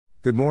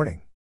Good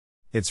morning.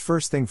 It's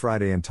First Thing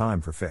Friday and time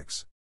for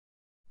Fix.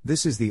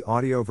 This is the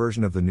audio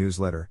version of the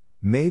newsletter,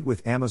 made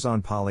with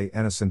Amazon Polly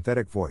and a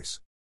synthetic voice.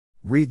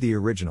 Read the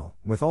original,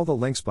 with all the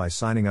links by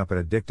signing up at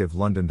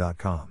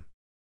addictivelondon.com.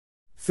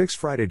 Fix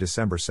Friday,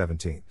 December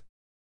 17th.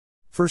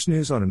 First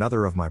news on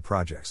another of my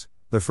projects.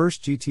 The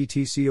first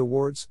GTTC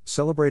Awards,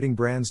 celebrating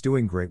brands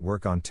doing great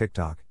work on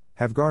TikTok,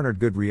 have garnered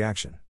good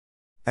reaction.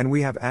 And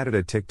we have added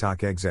a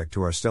TikTok exec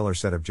to our stellar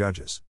set of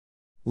judges.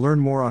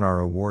 Learn more on our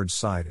awards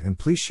site and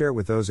please share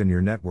with those in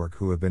your network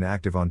who have been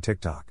active on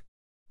TikTok.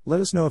 Let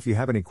us know if you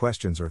have any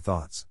questions or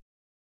thoughts.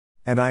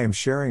 And I am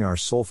sharing our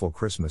Soulful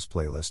Christmas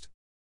playlist.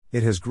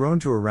 It has grown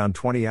to around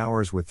 20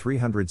 hours with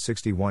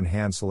 361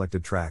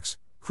 hand-selected tracks,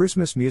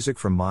 Christmas music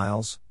from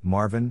Miles,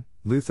 Marvin,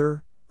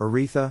 Luther,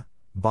 Aretha,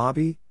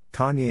 Bobby,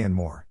 Kanye and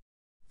more.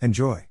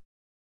 Enjoy.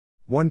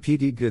 1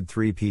 PD good,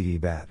 3 PD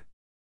bad.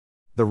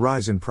 The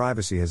rise in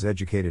privacy has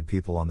educated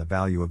people on the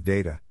value of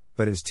data,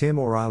 but as Tim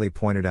O'Reilly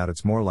pointed out,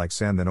 it's more like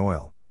sand than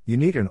oil. You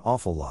need an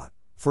awful lot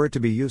for it to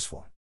be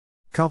useful.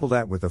 Couple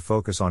that with the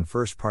focus on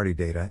first-party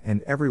data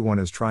and everyone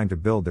is trying to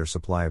build their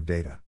supply of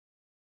data.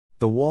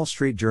 The Wall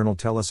Street Journal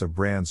tells us of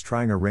brands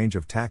trying a range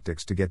of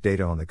tactics to get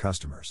data on the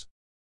customers.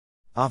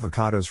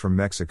 Avocados from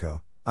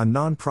Mexico, a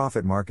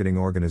non-profit marketing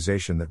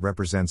organization that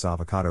represents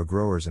avocado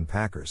growers and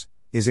packers,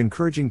 is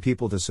encouraging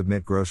people to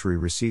submit grocery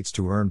receipts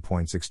to earn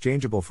points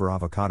exchangeable for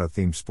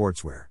avocado-themed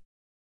sportswear.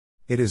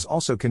 It is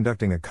also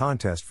conducting a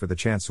contest for the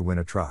chance to win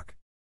a truck.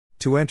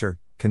 To enter,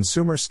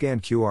 consumers scan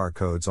QR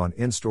codes on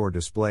in-store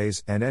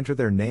displays and enter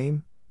their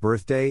name,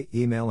 birthday,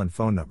 email and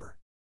phone number.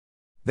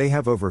 They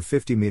have over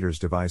 50 meters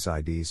device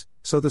IDs,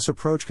 so this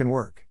approach can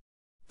work.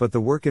 But the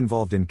work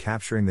involved in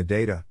capturing the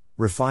data,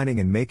 refining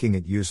and making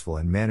it useful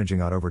and managing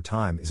it over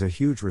time is a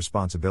huge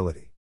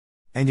responsibility.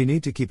 And you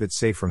need to keep it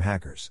safe from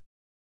hackers.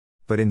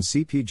 But in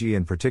CPG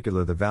in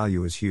particular the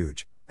value is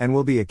huge, and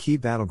will be a key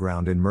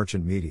battleground in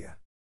merchant media.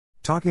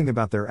 Talking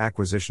about their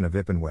acquisition of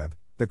IPInWeb,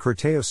 the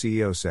Criteo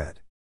CEO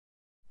said,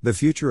 "The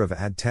future of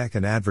ad tech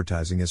and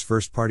advertising is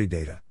first-party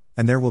data,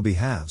 and there will be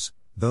haves,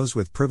 those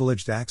with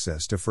privileged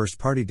access to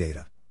first-party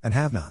data, and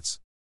have-nots.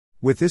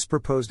 With this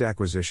proposed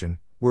acquisition,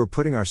 we're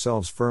putting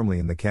ourselves firmly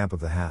in the camp of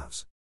the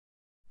haves.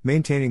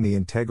 Maintaining the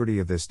integrity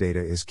of this data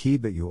is key,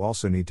 but you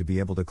also need to be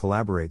able to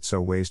collaborate,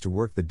 so ways to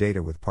work the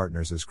data with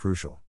partners is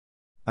crucial.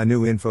 A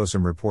new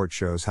InfoSum report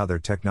shows how their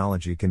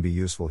technology can be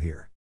useful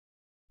here."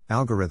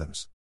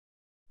 Algorithms.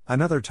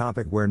 Another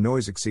topic where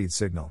noise exceeds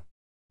signal.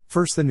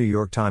 First, the New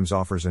York Times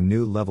offers a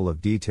new level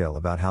of detail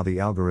about how the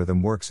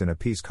algorithm works in a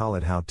piece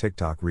called How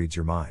TikTok Reads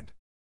Your Mind.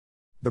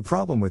 The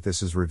problem with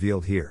this is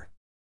revealed here.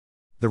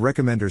 The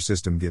recommender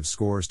system gives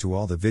scores to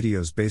all the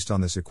videos based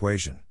on this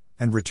equation,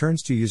 and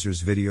returns to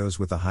users videos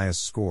with the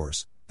highest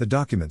scores, the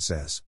document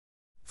says.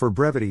 For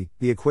brevity,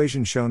 the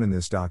equation shown in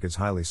this doc is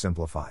highly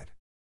simplified.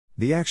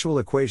 The actual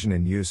equation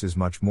in use is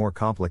much more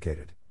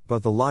complicated,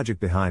 but the logic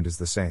behind is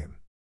the same.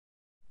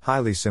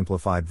 Highly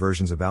simplified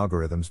versions of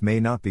algorithms may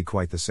not be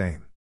quite the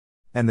same.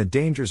 And the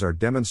dangers are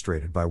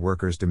demonstrated by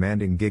workers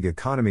demanding gig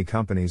economy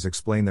companies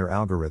explain their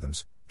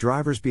algorithms,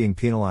 drivers being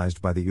penalized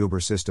by the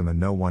Uber system and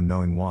no one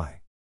knowing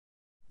why.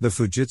 The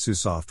Fujitsu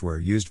software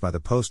used by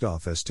the post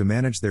office to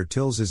manage their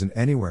tills isn't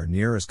anywhere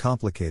near as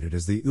complicated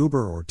as the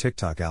Uber or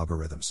TikTok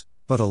algorithms,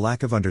 but a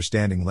lack of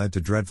understanding led to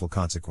dreadful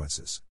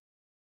consequences.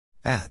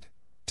 Ad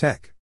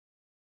Tech.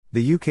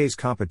 The UK's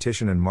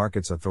Competition and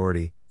Markets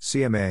Authority,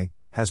 CMA,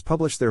 has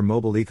published their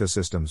Mobile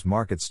Ecosystems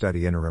Market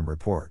Study Interim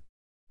Report.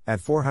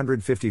 At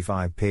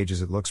 455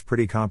 pages it looks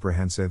pretty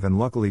comprehensive, and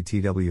luckily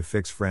TW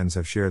Fix friends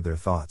have shared their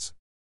thoughts.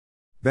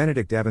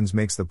 Benedict Evans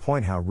makes the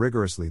point how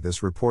rigorously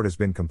this report has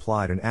been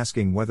complied and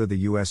asking whether the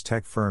US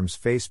tech firms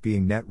face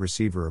being net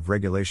receiver of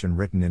regulation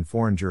written in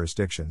foreign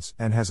jurisdictions,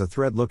 and has a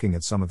thread looking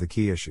at some of the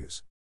key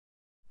issues.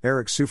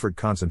 Eric Seufert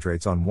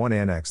concentrates on one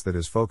annex that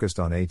is focused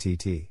on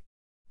ATT.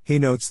 He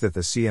notes that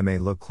the CMA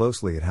look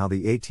closely at how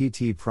the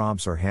ATT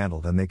prompts are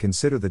handled, and they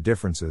consider the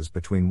differences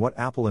between what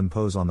Apple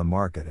impose on the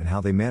market and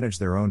how they manage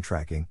their own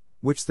tracking,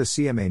 which the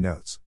CMA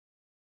notes.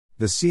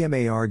 The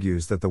CMA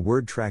argues that the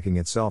word tracking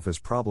itself is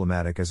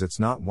problematic as it's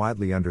not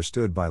widely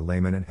understood by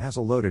laymen and has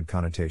a loaded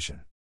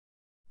connotation.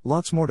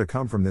 Lots more to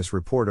come from this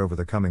report over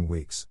the coming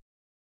weeks.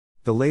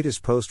 The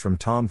latest post from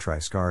Tom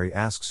Triscari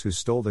asks who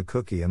stole the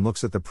cookie and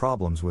looks at the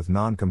problems with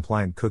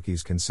non-compliant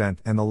cookies consent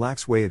and the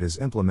lax way it is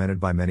implemented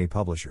by many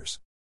publishers.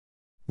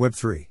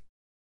 Web3.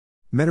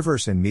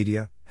 Metaverse and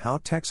Media, How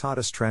Tech's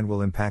Hottest Trend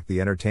Will Impact the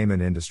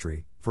Entertainment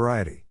Industry,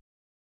 Variety.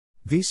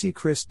 VC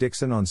Chris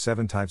Dixon on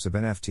 7 Types of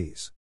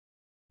NFTs.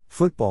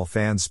 Football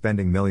fans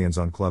spending millions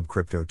on club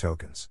crypto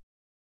tokens.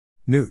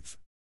 Newt.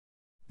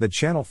 The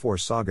Channel 4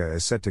 saga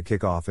is set to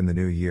kick off in the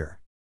new year.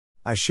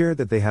 I shared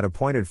that they had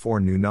appointed 4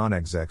 new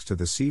non-execs to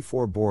the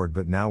C4 board,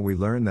 but now we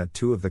learn that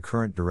 2 of the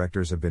current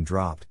directors have been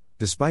dropped,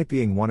 despite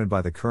being wanted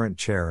by the current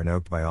chair and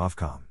oaked by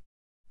Ofcom.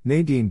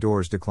 Nadine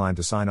Dorrs declined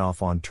to sign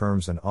off on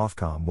terms, and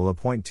Ofcom will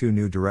appoint 2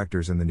 new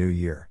directors in the new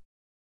year.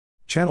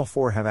 Channel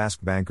 4 have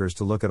asked bankers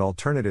to look at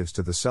alternatives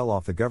to the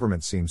sell-off the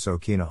government seems so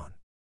keen on.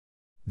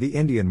 The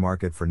Indian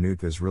market for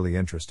Newt is really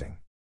interesting.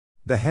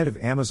 The head of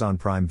Amazon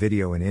Prime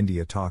Video in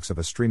India talks of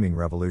a streaming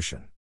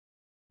revolution.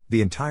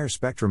 The entire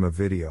spectrum of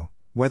video,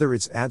 whether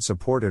it's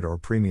ad-supported or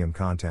premium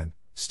content,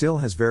 still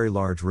has very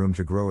large room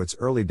to grow. Its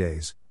early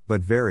days,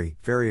 but very,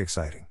 very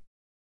exciting.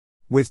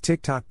 With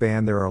TikTok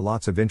ban, there are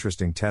lots of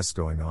interesting tests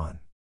going on.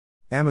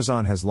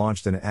 Amazon has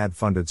launched an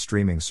ad-funded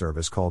streaming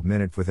service called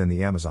Minute within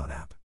the Amazon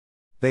app.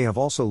 They have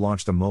also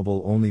launched a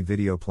mobile-only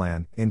video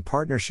plan, in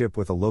partnership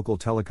with a local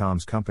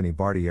telecoms company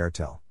Bharti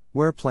Airtel,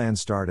 where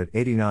plans start at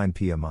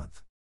 89p a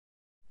month.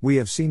 We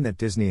have seen that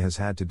Disney has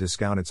had to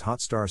discount its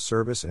Hotstar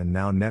service, and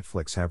now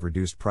Netflix have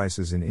reduced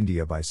prices in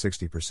India by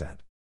 60%.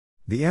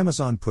 The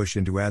Amazon push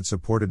into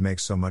ad-supported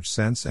makes so much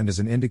sense and is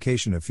an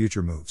indication of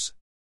future moves.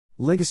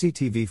 Legacy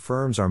TV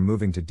firms are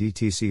moving to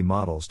DTC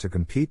models to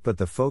compete, but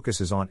the focus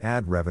is on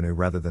ad revenue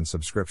rather than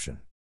subscription.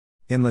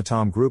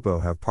 Inlatam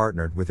Grupo have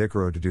partnered with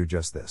Icaro to do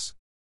just this.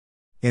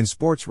 In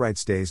sports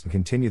rights, days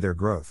continue their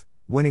growth,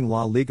 winning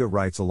La Liga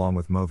rights along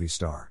with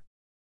Movistar.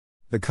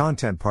 The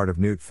content part of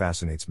Newt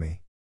fascinates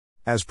me.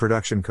 As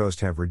production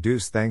costs have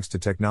reduced thanks to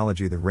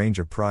technology, the range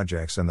of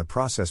projects and the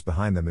process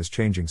behind them is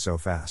changing so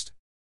fast.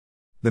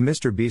 The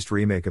Mr. Beast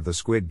remake of the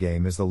Squid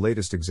Game is the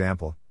latest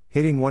example,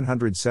 hitting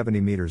 170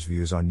 million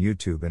views on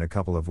YouTube in a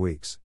couple of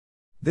weeks.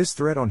 This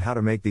thread on how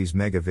to make these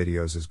mega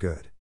videos is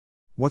good.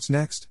 What's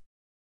next?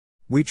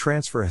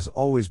 WeTransfer has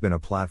always been a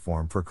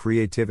platform for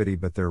creativity,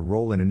 but their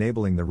role in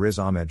enabling the Riz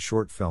Ahmed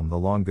short film The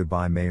Long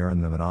Goodbye may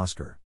earn them an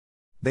Oscar.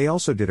 They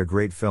also did a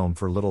great film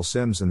for Little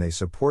Sims, and they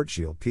support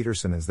Gilles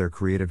Peterson as their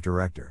creative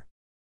director.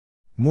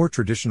 More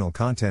traditional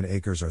content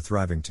acres are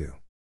thriving too.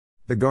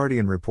 The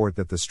Guardian report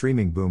that the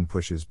streaming boom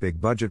pushes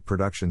big budget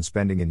production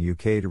spending in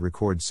UK to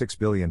record £6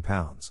 billion.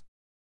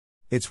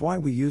 It's why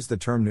we use the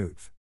term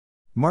NUTV.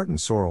 Martin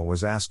Sorrell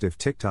was asked if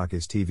TikTok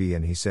is TV,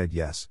 and he said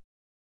yes.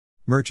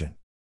 Merchant.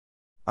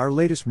 Our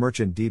latest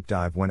merchant deep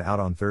dive went out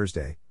on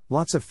Thursday,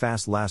 lots of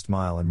fast last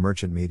mile and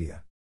merchant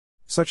media.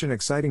 Such an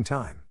exciting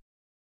time.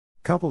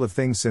 Couple of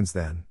things since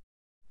then.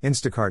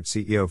 Instacart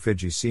CEO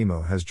Fidji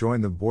Simo has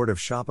joined the board of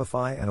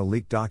Shopify, and a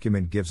leaked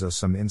document gives us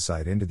some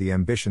insight into the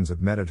ambitions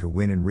of Meta to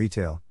win in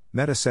retail.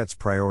 Meta sets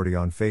priority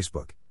on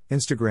Facebook,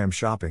 Instagram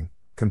shopping,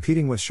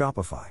 competing with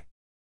Shopify.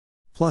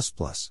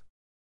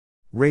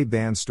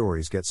 Ray-Ban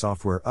Stories get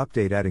software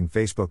update adding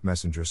Facebook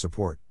Messenger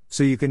support,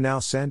 so you can now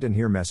send and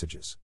hear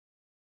messages.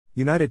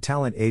 United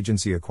Talent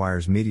Agency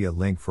acquires Media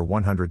Link for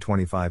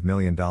 $125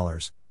 million,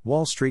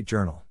 Wall Street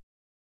Journal.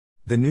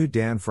 The new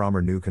Dan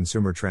Frommer New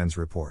Consumer Trends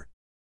Report.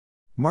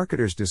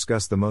 Marketers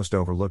discuss the most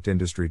overlooked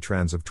industry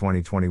trends of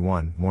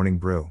 2021, Morning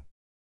Brew.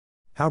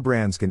 How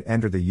brands can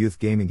enter the youth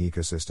gaming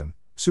ecosystem,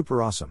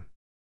 super awesome.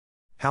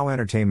 How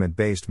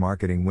entertainment-based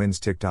marketing wins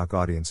TikTok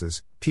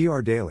audiences,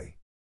 PR Daily.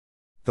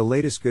 The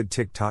latest Good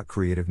TikTok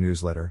creative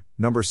newsletter,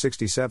 number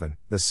 67,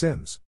 The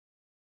Sims.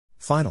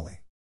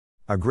 Finally,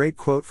 a great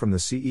quote from the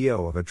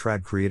CEO of a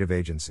trad creative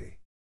agency.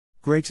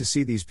 Great to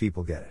see these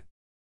people get it.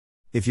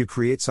 If you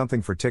create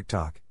something for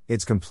TikTok,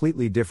 it's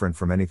completely different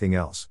from anything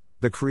else.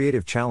 The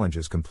creative challenge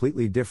is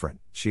completely different,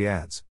 she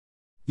adds.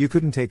 You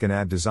couldn't take an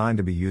ad designed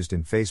to be used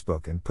in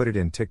Facebook and put it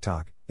in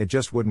TikTok, it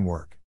just wouldn't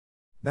work.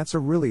 That's a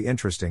really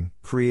interesting,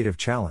 creative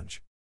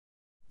challenge.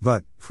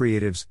 But,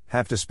 creatives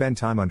have to spend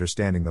time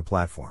understanding the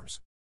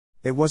platforms.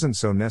 It wasn't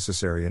so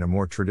necessary in a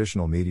more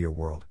traditional media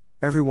world.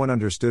 Everyone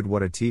understood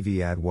what a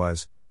TV ad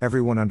was,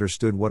 everyone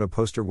understood what a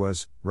poster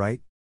was,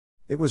 right?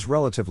 It was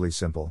relatively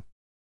simple.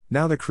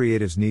 Now the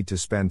creatives need to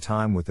spend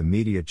time with the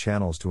media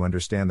channels to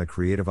understand the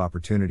creative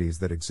opportunities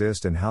that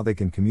exist and how they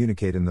can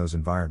communicate in those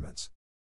environments.